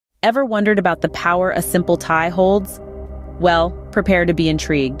Ever wondered about the power a simple tie holds? Well, prepare to be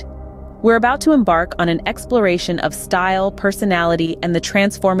intrigued. We're about to embark on an exploration of style, personality, and the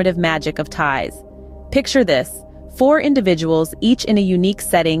transformative magic of ties. Picture this: 4 individuals, each in a unique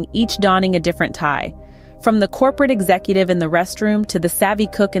setting, each donning a different tie. From the corporate executive in the restroom to the savvy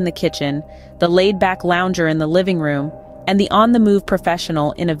cook in the kitchen, the laid-back lounger in the living room, and the on-the-move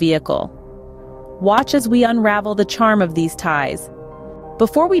professional in a vehicle. Watch as we unravel the charm of these ties.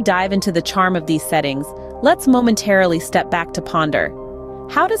 Before we dive into the charm of these settings, let's momentarily step back to ponder.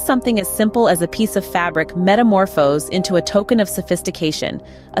 How does something as simple as a piece of fabric metamorphose into a token of sophistication,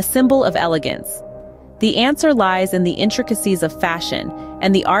 a symbol of elegance? The answer lies in the intricacies of fashion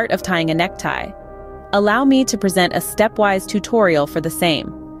and the art of tying a necktie. Allow me to present a stepwise tutorial for the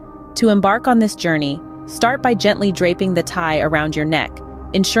same. To embark on this journey, start by gently draping the tie around your neck,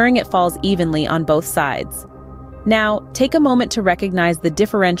 ensuring it falls evenly on both sides. Now, take a moment to recognize the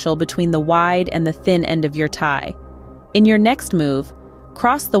differential between the wide and the thin end of your tie. In your next move,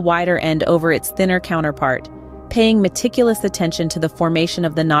 cross the wider end over its thinner counterpart, paying meticulous attention to the formation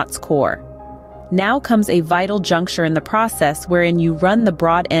of the knot's core. Now comes a vital juncture in the process wherein you run the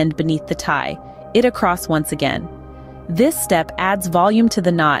broad end beneath the tie, it across once again. This step adds volume to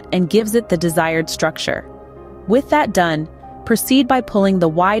the knot and gives it the desired structure. With that done, proceed by pulling the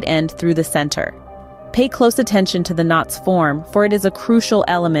wide end through the center. Pay close attention to the knot's form, for it is a crucial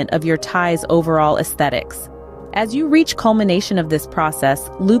element of your tie's overall aesthetics. As you reach culmination of this process,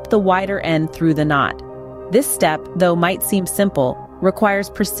 loop the wider end through the knot. This step, though might seem simple, requires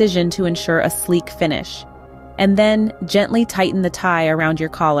precision to ensure a sleek finish. And then, gently tighten the tie around your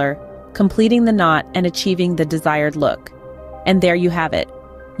collar, completing the knot and achieving the desired look. And there you have it.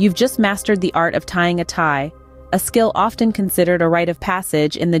 You've just mastered the art of tying a tie, a skill often considered a rite of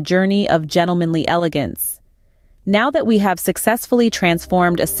passage in the journey of gentlemanly elegance. Now that we have successfully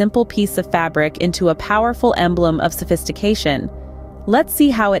transformed a simple piece of fabric into a powerful emblem of sophistication, let's see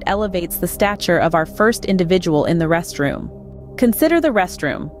how it elevates the stature of our first individual in the restroom. Consider the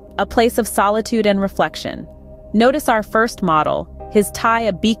restroom, a place of solitude and reflection. Notice our first model, his tie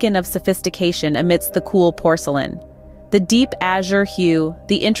a beacon of sophistication amidst the cool porcelain. The deep azure hue,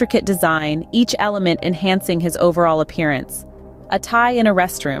 the intricate design, each element enhancing his overall appearance. A tie in a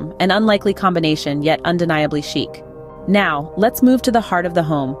restroom, an unlikely combination, yet undeniably chic. Now, let's move to the heart of the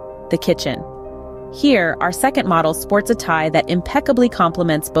home, the kitchen. Here, our second model sports a tie that impeccably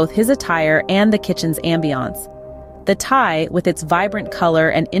complements both his attire and the kitchen's ambiance. The tie, with its vibrant color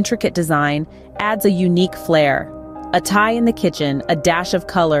and intricate design, adds a unique flair. A tie in the kitchen, a dash of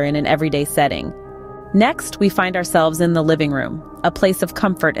color in an everyday setting. Next, we find ourselves in the living room, a place of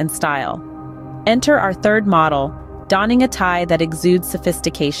comfort and style. Enter our third model, donning a tie that exudes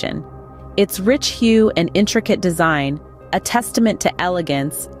sophistication. Its rich hue and intricate design, a testament to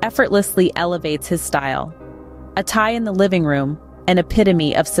elegance, effortlessly elevates his style. A tie in the living room, an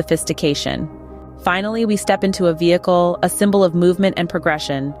epitome of sophistication. Finally, we step into a vehicle, a symbol of movement and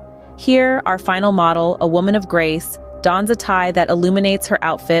progression. Here, our final model, a woman of grace, dons a tie that illuminates her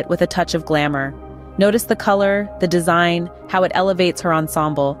outfit with a touch of glamour. Notice the color, the design, how it elevates her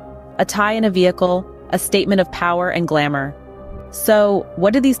ensemble. A tie in a vehicle, a statement of power and glamour. So,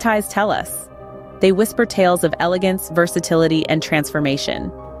 what do these ties tell us? They whisper tales of elegance, versatility, and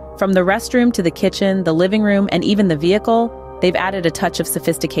transformation. From the restroom to the kitchen, the living room, and even the vehicle, they've added a touch of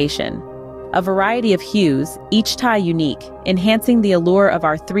sophistication. A variety of hues, each tie unique, enhancing the allure of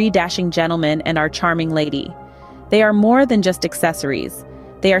our 3 dashing gentlemen and our charming lady. They are more than just accessories.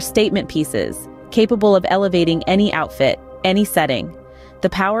 They are statement pieces, capable of elevating any outfit, any setting. The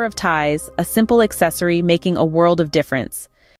power of ties, a simple accessory making a world of difference.